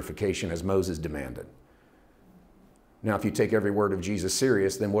rites of purification as Moses demanded. Now, if you take every word of Jesus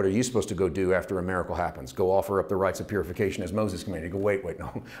serious, then what are you supposed to go do after a miracle happens? Go offer up the rites of purification as Moses commanded. You go, wait, no,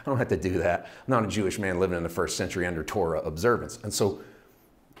 I don't have to do that. I'm not a Jewish man living in the first century under Torah observance. And so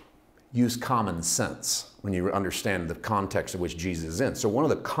use common sense when you understand the context of which Jesus is in. So one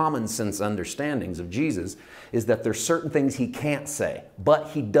of the common sense understandings of Jesus is that there's certain things he can't say, but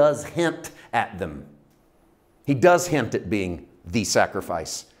he does hint at them. He does hint at being the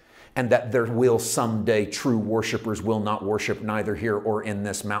sacrifice. and that there will someday true worshipers will not worship neither here or in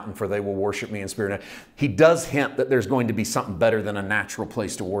this mountain, for they will worship me in spirit and truth. He does hint that there's going to be something better than a natural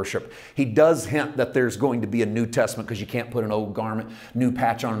place to worship. He does hint that there's going to be a New Testament, because you can't put an old garment, new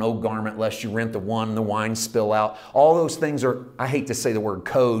patch on an old garment, lest you rent the one and the wine spill out. All those things are, I hate to say the word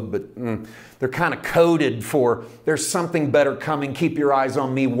code, but they're kind of coded for there's something better coming. Keep your eyes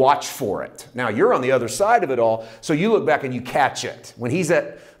on me. Watch for it. Now, you're on the other side of it all, so you look back and you catch it. When he's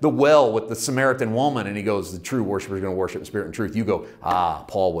at the well with the Samaritan woman and he goes, the true worshiper is going to worship in spirit and truth, you go,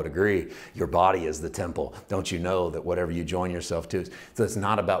 Paul would agree. Your body is the temple. Don't you know that whatever you join yourself to, so it's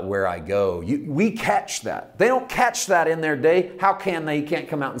not about where I go. We catch that. They don't catch that in their day. How can they? He can't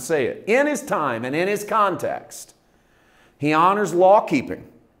come out and say it. In his time and in his context, he honors law keeping.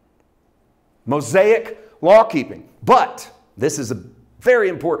 Mosaic law keeping. But this is a very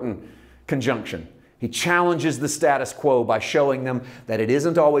important conjunction. He challenges the status quo by showing them that it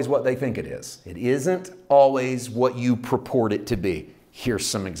isn't always what they think it is. It isn't always what you purport it to be. Here's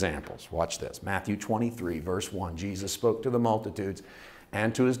some examples. Watch this. Matthew 23, verse 1. Jesus spoke to the multitudes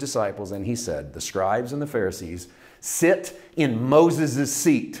and to his disciples, and he said, the scribes and the Pharisees sit in Moses'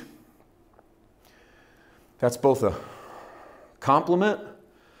 seat. That's both a compliment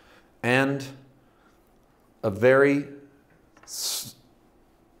and a very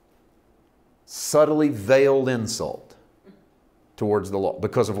subtly veiled insult towards the law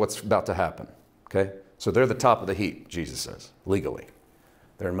because of what's about to happen. Okay? So they're the top of the heap, Jesus says, legally.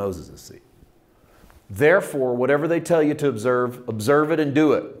 They're in Moses' seat. Therefore, whatever they tell you to observe, observe it and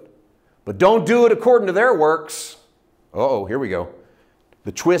do it. But don't do it according to their works. Uh-oh, here we go.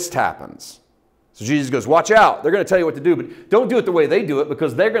 The twist happens. So Jesus goes, watch out. They're going to tell you what to do, but don't do it the way they do it,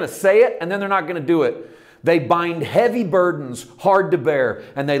 because they're going to say it and then they're not going to do it. They bind heavy burdens, hard to bear,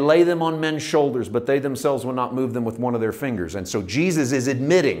 and they lay them on men's shoulders, but they themselves will not move them with one of their fingers. And so Jesus is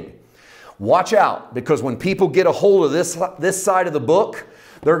admitting, watch out, because when people get a hold of this side of the book,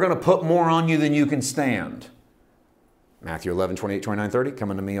 they're going to put more on you than you can stand. Matthew 11, 28, 29, 30. Come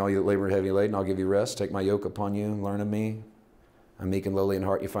unto me, all you that labor and heavy laden, I'll give you rest. Take my yoke upon you and learn of me. I'm meek and lowly in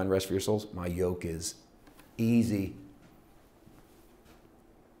heart. You find rest for your souls. My yoke is easy,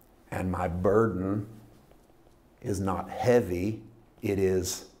 and my burden is not heavy. It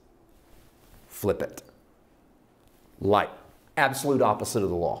is, flip it, light. Absolute opposite of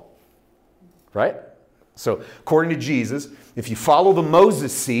the law. Right? So according to Jesus, if you follow the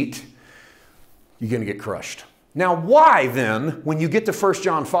Moses seat, you're going to get crushed. Now, why then, when you get to 1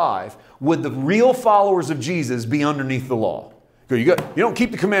 John 5, would the real followers of Jesus be underneath the law? You don't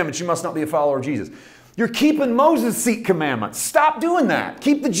keep the commandments, you must not be a follower of Jesus. You're keeping Moses' seat commandments. Stop doing that.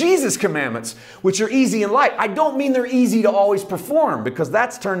 Keep the Jesus commandments, which are easy and light. I don't mean they're easy to always perform, because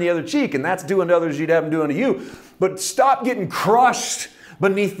that's turn the other cheek and that's doing to others you'd have them do unto you. But stop getting crushed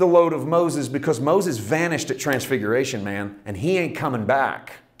beneath the load of Moses, because Moses vanished at Transfiguration, man, and he ain't coming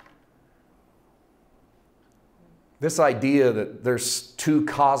back. This idea that there's two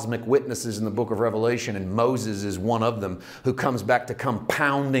cosmic witnesses in the book of Revelation and Moses is one of them who comes back to come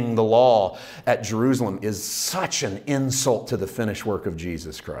pounding the law at Jerusalem is such an insult to the finished work of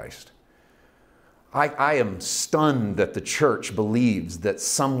Jesus Christ. I am stunned that the church believes that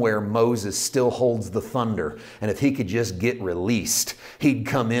somewhere Moses still holds the thunder, and if he could just get released, he'd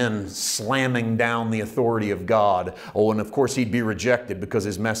come in slamming down the authority of God. Oh, and of course he'd be rejected because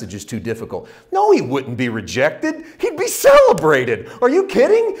his message is too difficult. No, he wouldn't be rejected. He'd be celebrated. Are you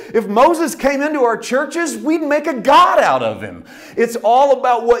kidding? If Moses came into our churches, we'd make a god out of him. It's all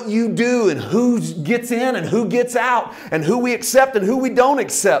about what you do and who gets in and who gets out and who we accept and who we don't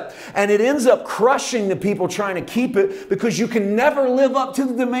accept. And it ends up crushing the people trying to keep it, because you can never live up to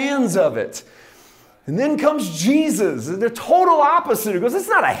the demands of it. And then comes Jesus, the total opposite. He goes, it's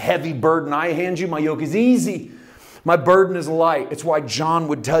not a heavy burden I hand you. My yoke is easy. My burden is light. It's why John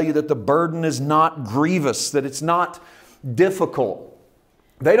would tell you that the burden is not grievous, that it's not difficult.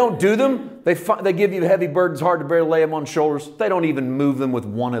 They don't do them. They give you heavy burdens, hard to bear, lay them on shoulders. They don't even move them with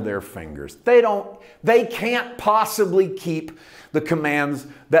one of their fingers. They can't possibly keep the commands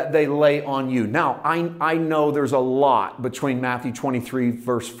that they lay on you. Now, I know there's a lot between Matthew 23,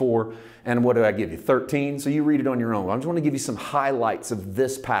 verse 4, and what did I give you? 13? So you read it on your own. I just want to give you some highlights of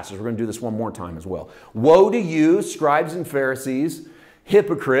this passage. We're going to do this one more time as well. Woe to you, scribes and Pharisees,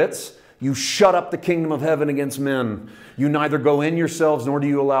 hypocrites! You shut up the kingdom of heaven against men. You neither go in yourselves, nor do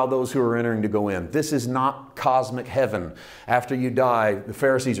you allow those who are entering to go in. This is not cosmic heaven. After you die, the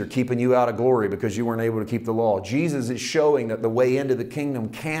Pharisees are keeping you out of glory because you weren't able to keep the law. Jesus is showing that the way into the kingdom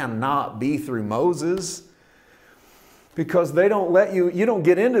cannot be through Moses. Because they don't let you, you don't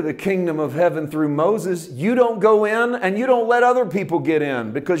get into the kingdom of heaven through Moses. You don't go in and you don't let other people get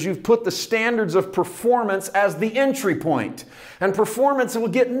in because you've put the standards of performance as the entry point. And performance will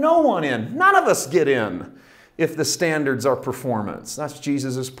get no one in. None of us get in if the standards are performance. That's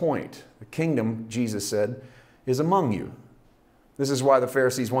Jesus' point. The kingdom, Jesus said, is among you. This is why the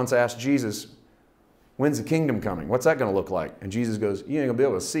Pharisees once asked Jesus, when's the kingdom coming? What's that going to look like? And Jesus goes, you ain't going to be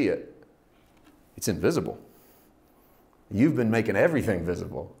able to see it. It's invisible. You've been making everything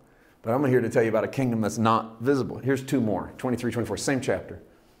visible. But I'm here to tell you about a kingdom that's not visible. Here's two more, 23, 24, same chapter.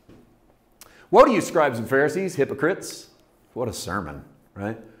 Woe to you, scribes and Pharisees, hypocrites. What a sermon,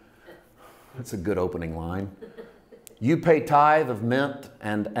 right? That's a good opening line. You pay tithe of mint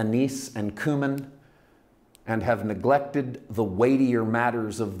and anise and cumin and have neglected the weightier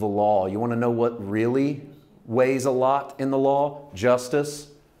matters of the law. You want to know what really weighs a lot in the law? Justice,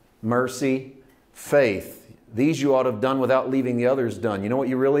 mercy, faith. These you ought to have done without leaving the others done. You know what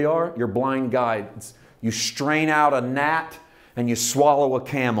you really are? You're blind guides. You strain out a gnat and you swallow a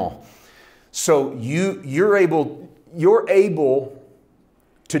camel. So you're able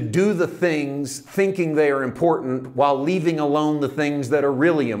to do the things thinking they are important while leaving alone the things that are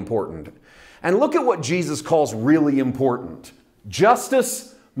really important. And look at what Jesus calls really important.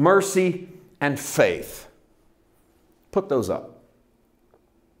 Justice, mercy, and faith. Put those up.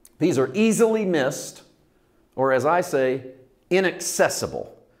 These are easily missed, or as I say,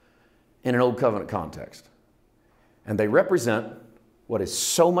 inaccessible in an Old Covenant context. And they represent what is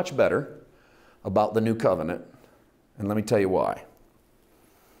so much better about the New Covenant. And let me tell you why.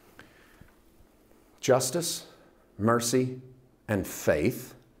 Justice, mercy, and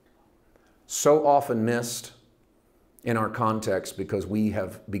faith, so often missed in our context because we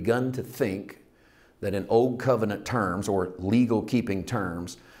have begun to think that in Old Covenant terms or legal keeping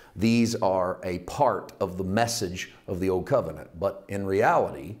terms, these are a part of the message of the Old Covenant. But in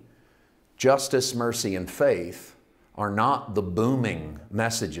reality, justice, mercy, and faith are not the booming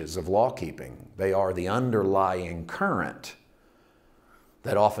messages of law keeping. They are the underlying current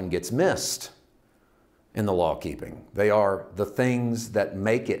that often gets missed in the law keeping. They are the things that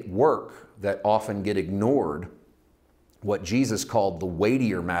make it work that often get ignored. What Jesus called the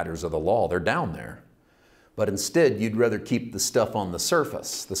weightier matters of the law, they're down there. But instead, you'd rather keep the stuff on the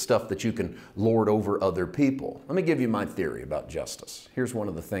surface, the stuff that you can lord over other people. Let me give you my theory about justice. Here's one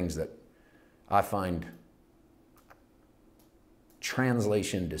of the things that I find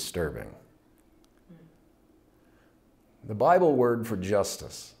translation disturbing. The Bible word for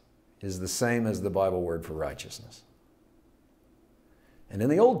justice is the same as the Bible word for righteousness. And in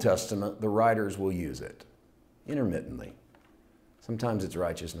the Old Testament, the writers will use it intermittently. Sometimes it's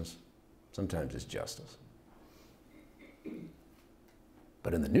righteousness, sometimes it's justice.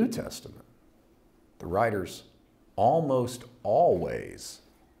 But in the New Testament, the writers almost always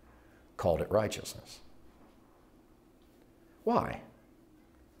called it righteousness. Why?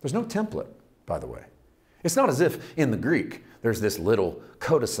 There's no template, by the way. It's not as if in the Greek there's this little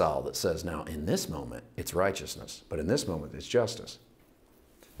codicil that says, now in this moment it's righteousness, but in this moment it's justice.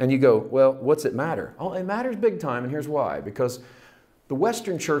 And you go, well, what's it matter? Oh, it matters big time, and here's why. Because the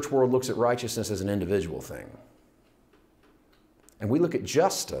Western church world looks at righteousness as an individual thing. And we look at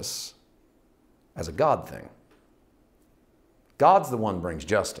justice as a God thing. God's the one who brings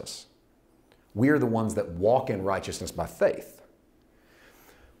justice. We're the ones that walk in righteousness by faith.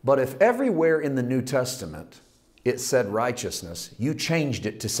 But if everywhere in the New Testament it said righteousness, you changed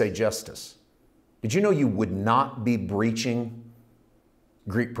it to say justice. Did you know you would not be breaching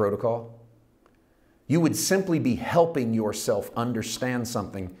Greek protocol? You would simply be helping yourself understand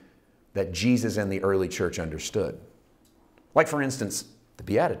something that Jesus and the early church understood. Like, for instance, the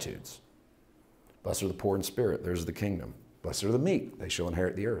Beatitudes. Blessed are the poor in spirit, theirs is the kingdom. Blessed are the meek, they shall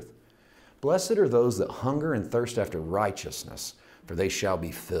inherit the earth. Blessed are those that hunger and thirst after righteousness, for they shall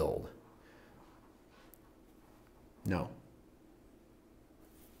be filled. No.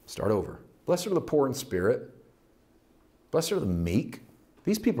 Start over. Blessed are the poor in spirit. Blessed are the meek.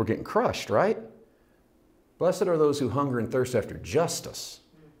 These people are getting crushed, right? Blessed are those who hunger and thirst after justice.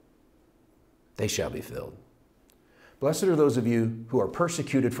 They shall be filled. Blessed are those of you who are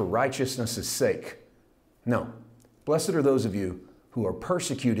persecuted for righteousness' sake. No. Blessed are those of you who are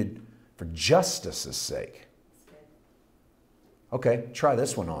persecuted for justice's sake. Okay, try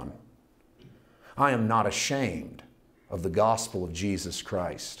this one on. I am not ashamed of the gospel of Jesus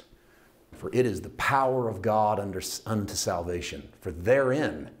Christ, for it is the power of God unto salvation. For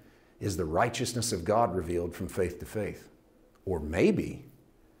therein is the righteousness of God revealed from faith to faith. Or maybe,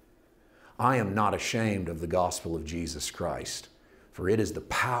 I am not ashamed of the gospel of Jesus Christ, for it is the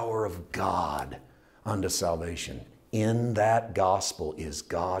power of God unto salvation. In that gospel is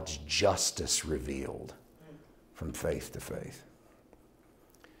God's justice revealed from faith to faith.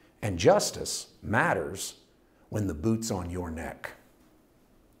 And justice matters when the boot's on your neck.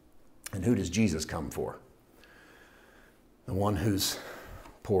 And who does Jesus come for? The one who's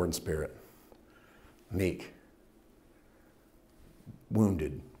poor in spirit, meek,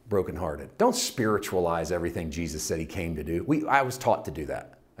 wounded, brokenhearted. Don't spiritualize everything Jesus said he came to do. I was taught to do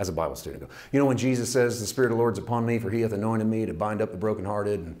that as a Bible student. You know when Jesus says, the Spirit of the Lord's upon me, for he hath anointed me to bind up the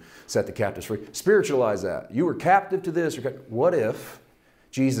brokenhearted and set the captives free. Spiritualize that. You were captive to this. What if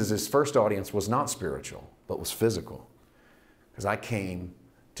Jesus' first audience was not spiritual, but was physical? Because I came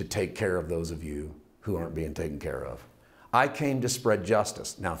to take care of those of you who aren't being taken care of. I came to spread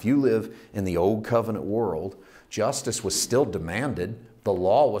justice. Now, if you live in the old covenant world, justice was still demanded. The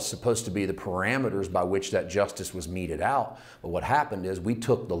law was supposed to be the parameters by which that justice was meted out. But what happened is we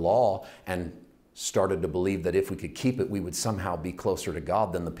took the law and started to believe that if we could keep it, we would somehow be closer to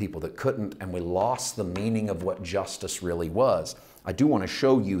God than the people that couldn't, and we lost the meaning of what justice really was. I do want to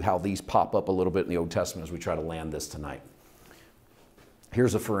show you how these pop up a little bit in the Old Testament as we try to land this tonight.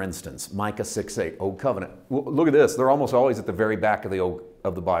 Here's a for instance, Micah 6:8, Old Covenant. Look at this. They're almost always at the very back of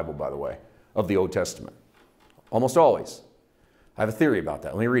the Bible, by the way, of the Old Testament. Almost always. I have a theory about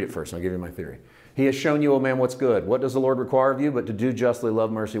that. Let me read it first and I'll give you my theory. He has shown you, O man, what's good. What does the Lord require of you? But to do justly,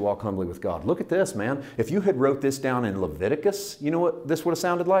 love mercy, walk humbly with God. Look at this, man. If you had wrote this down in Leviticus, you know what this would have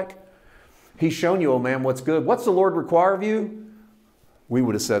sounded like? He's shown you, O man, what's good. What's the Lord require of you? We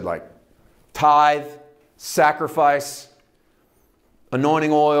would have said like tithe, sacrifice,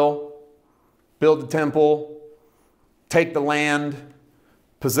 anointing oil, build the temple, take the land,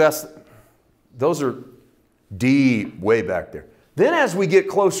 possess. Those are deep way back there. Then as we get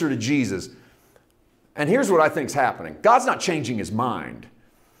closer to Jesus, and here's what I think is happening. God's not changing his mind.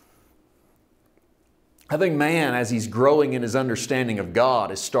 I think man, as he's growing in his understanding of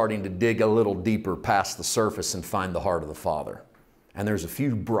God, is starting to dig a little deeper past the surface and find the heart of the Father. And there's a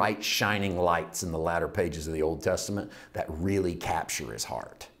few bright, shining lights in the latter pages of the Old Testament that really capture his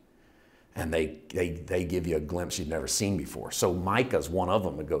heart. And they give you a glimpse you've never seen before. So Micah's one of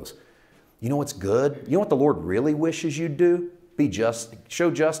them that goes, you know what's good? You know what the Lord really wishes you'd do? Be just, show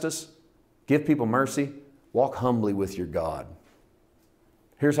justice, give people mercy, walk humbly with your God.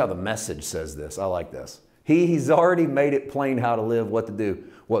 Here's how the Message says this. I like this. He's already made it plain how to live, what to do.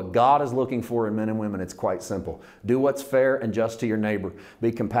 What God is looking for in men and women, it's quite simple. Do what's fair and just to your neighbor.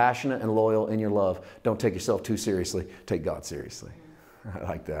 Be compassionate and loyal in your love. Don't take yourself too seriously. Take God seriously. I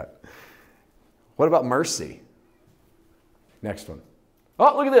like that. What about mercy? Next one.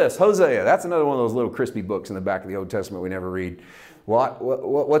 Oh, look at this. Hosea. That's another one of those little crispy books in the back of the Old Testament we never read.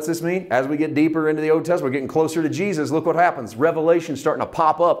 What's this mean? As we get deeper into the Old Testament, we're getting closer to Jesus. Look what happens. Revelation starting to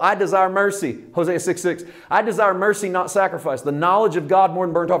pop up. I desire mercy. Hosea 6:6. I desire mercy, not sacrifice. The knowledge of God more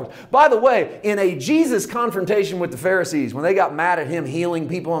than burnt offerings. By the way, in a Jesus confrontation with the Pharisees, when they got mad at him healing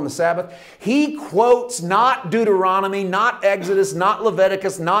people on the Sabbath, he quotes not Deuteronomy, not Exodus, not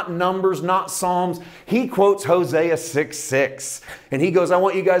Leviticus, not Numbers, not Psalms. He quotes Hosea 6:6. And he goes, I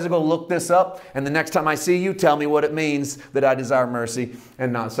want you guys to go look this up. And the next time I see you, tell me what it means that I desire mercy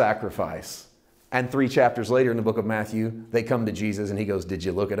and not sacrifice. And 3 chapters later in the book of Matthew, they come to Jesus and he goes, did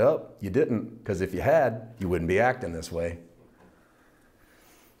you look it up? You didn't, because if you had, you wouldn't be acting this way.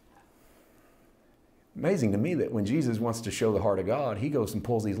 Amazing to me that when Jesus wants to show the heart of God, he goes and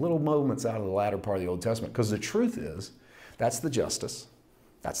pulls these little moments out of the latter part of the Old Testament. Because the truth is, that's the justice,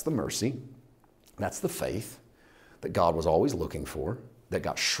 that's the mercy, that's the faith that God was always looking for, that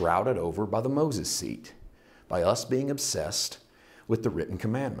got shrouded over by the Moses seat, by us being obsessed with the written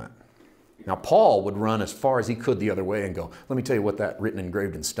commandment. Now, Paul would run as far as he could the other way and go, let me tell you what that written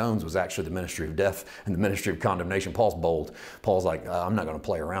engraved in stones was actually the ministry of death and the ministry of condemnation. Paul's bold. Paul's like, I'm not going to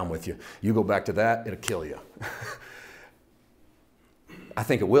play around with you. You go back to that, it'll kill you. I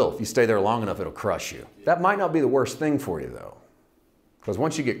think it will. If you stay there long enough, it'll crush you. That might not be the worst thing for you, though. Because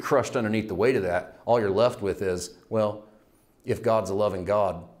once you get crushed underneath the weight of that, all you're left with is, well, if God's a loving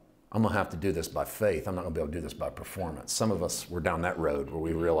God, I'm going to have to do this by faith. I'm not going to be able to do this by performance. Some of us were down that road where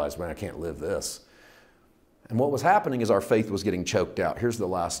we realized, man, I can't live this. And what was happening is our faith was getting choked out. Here's the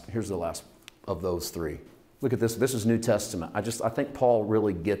last of those 3. Look at this. This is New Testament. I think Paul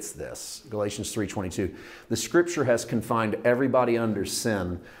really gets this. Galatians 3:22. The scripture has confined everybody under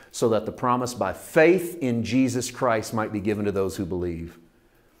sin so that the promise by faith in Jesus Christ might be given to those who believe.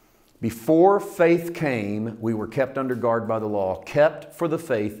 Before faith came, we were kept under guard by the law, kept for the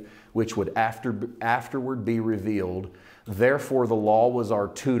faith which would afterward be revealed. Therefore, the law was our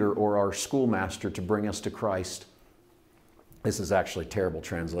tutor or our schoolmaster to bring us to Christ. This is actually a terrible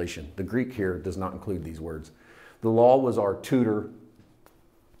translation. The Greek here does not include these words. The law was our tutor.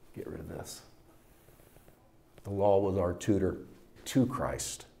 Get rid of this. The law was our tutor to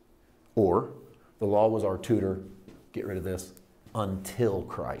Christ. Or the law was our tutor, get rid of this, until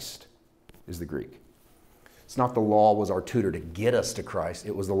Christ is the Greek. It's not the law was our tutor to get us to Christ.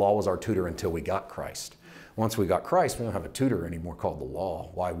 It was the law was our tutor until we got Christ. Once we got Christ, we don't have a tutor anymore called the law.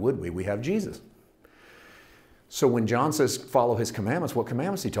 Why would we? We have Jesus. So when John says follow his commandments, what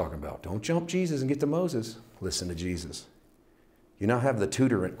commandments is he talking about? Don't jump Jesus and get to Moses. Listen to Jesus. You now have the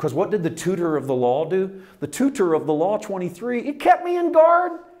tutor. Because what did the tutor of the law do? The tutor of the law, 23, it kept me in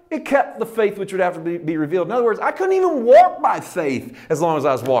guard. It kept the faith which would have to be revealed. In other words, I couldn't even walk by faith as long as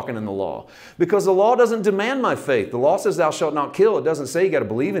I was walking in the law. Because the law doesn't demand my faith. The law says thou shalt not kill. It doesn't say you got to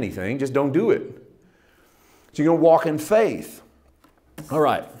believe anything. Just don't do it. So you're going to walk in faith. All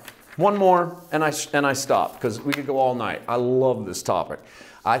right. One more and I stop because we could go all night. I love this topic.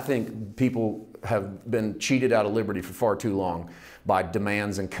 I think people have been cheated out of liberty for far too long by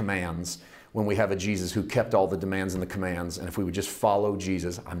demands and commands when we have a Jesus who kept all the demands and the commands. And if we would just follow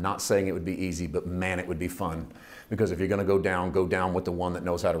Jesus, I'm not saying it would be easy, but man, it would be fun. Because if you're going to go down with the one that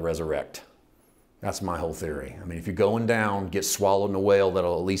knows how to resurrect. That's my whole theory. I mean, if you're going down, get swallowed in a whale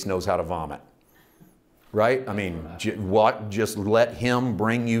that'll at least knows how to vomit. Right? I mean, just let him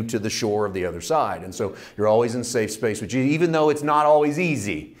bring you to the shore of the other side. And so you're always in safe space with Jesus, even though it's not always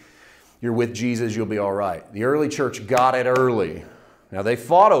easy. You're with Jesus, you'll be all right. The early church got it early. Now, they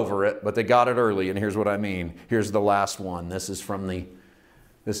fought over it, but they got it early, and here's what I mean. Here's the last one. This is from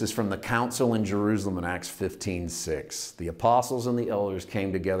the council in Jerusalem in Acts 15:6. The apostles and the elders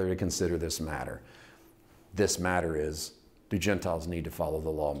came together to consider this matter. This matter is, do Gentiles need to follow the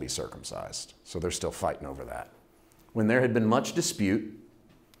law and be circumcised? So they're still fighting over that. When there had been much dispute,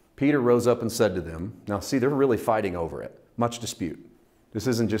 Peter rose up and said to them, now see, they're really fighting over it. Much dispute. This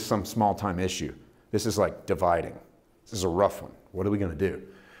isn't just some small-time issue. This is like dividing. This is a rough one. What are we going to do?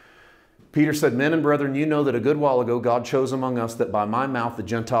 Peter said, men and brethren, you know that a good while ago God chose among us that by my mouth the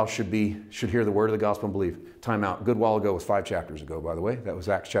Gentiles should hear the word of the gospel and believe. Time out. A good while ago was 5 chapters ago, by the way. That was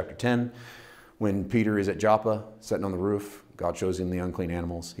Acts chapter 10. When Peter is at Joppa, sitting on the roof, God shows him the unclean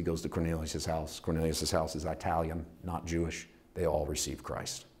animals. He goes to Cornelius' house. Cornelius' house is Italian, not Jewish. They all receive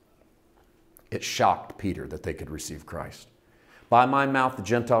Christ. It shocked Peter that they could receive Christ. By my mouth the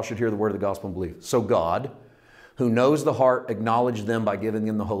Gentiles should hear the word of the gospel and believe. So God, who knows the heart, acknowledged them by giving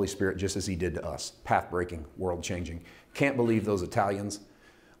them the Holy Spirit just as he did to us. Path-breaking, world-changing. Can't believe those Italians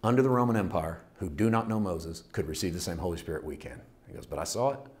under the Roman Empire who do not know Moses could receive the same Holy Spirit we can. He goes, but I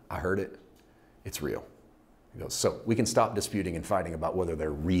saw it. I heard it. It's real. He goes, so we can stop disputing and fighting about whether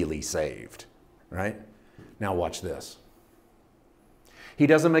they're really saved, right? Now watch this. He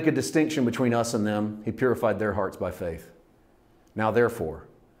doesn't make a distinction between us and them. He purified their hearts by faith. Now therefore,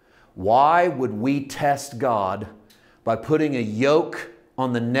 why would we test God by putting a yoke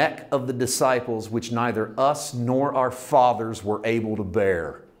on the neck of the disciples which neither us nor our fathers were able to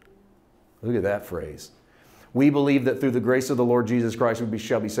bear? Look at that phrase. We believe that through the grace of the Lord Jesus Christ we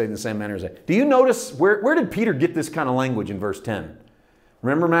shall be saved in the same manner as they. Do you notice, where did Peter get this kind of language in verse 10?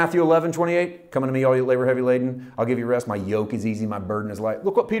 Remember Matthew 11:28? Come unto me, all you labor heavy laden. I'll give you rest. My yoke is easy. My burden is light.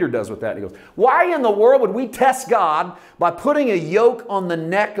 Look what Peter does with that. He goes, why in the world would we test God by putting a yoke on the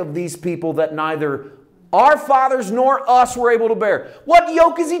neck of these people that neither our fathers nor us were able to bear? What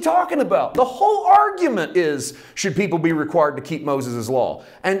yoke is he talking about? The whole argument is, should people be required to keep Moses' law?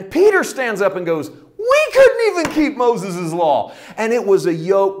 And Peter stands up and goes, we couldn't even keep Moses' law. And it was a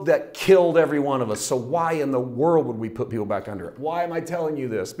yoke that killed every one of us. So why in the world would we put people back under it? Why am I telling you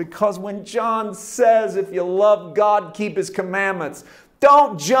this? Because when John says, if you love God, keep his commandments,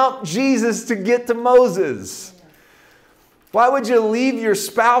 don't jump Jesus to get to Moses. Why would you leave your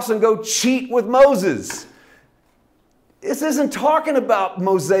spouse and go cheat with Moses? This isn't talking about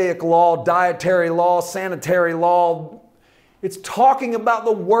Mosaic law, dietary law, sanitary law. It's talking about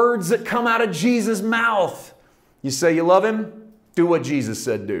the words that come out of Jesus' mouth. You say you love him? Do what Jesus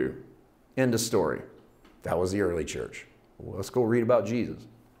said do. End of story. That was the early church. Well, let's go read about Jesus.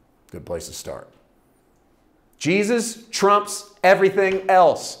 Good place to start. Jesus trumps everything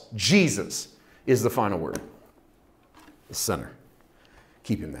else. Jesus is the final word. The center.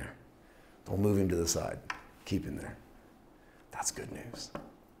 Keep him there. Don't move him to the side. Keep him there. That's good news.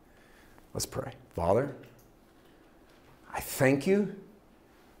 Let's pray. Father, I thank you.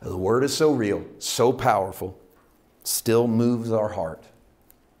 The word is so real, so powerful, still moves our heart.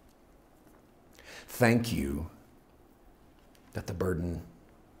 Thank you that the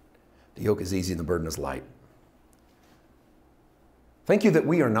yoke is easy and the burden is light. Thank you that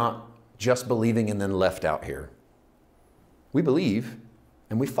we are not just believing and then left out here. We believe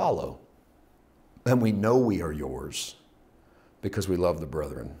and we follow. And we know we are yours because we love the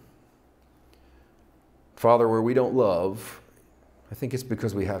brethren. Father, where we don't love, I think it's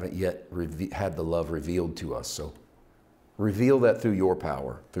because we haven't yet had the love revealed to us. So reveal that through your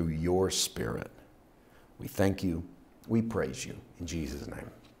power, through your Spirit. We thank you. We praise you. In Jesus' name,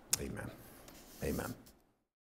 amen. Amen.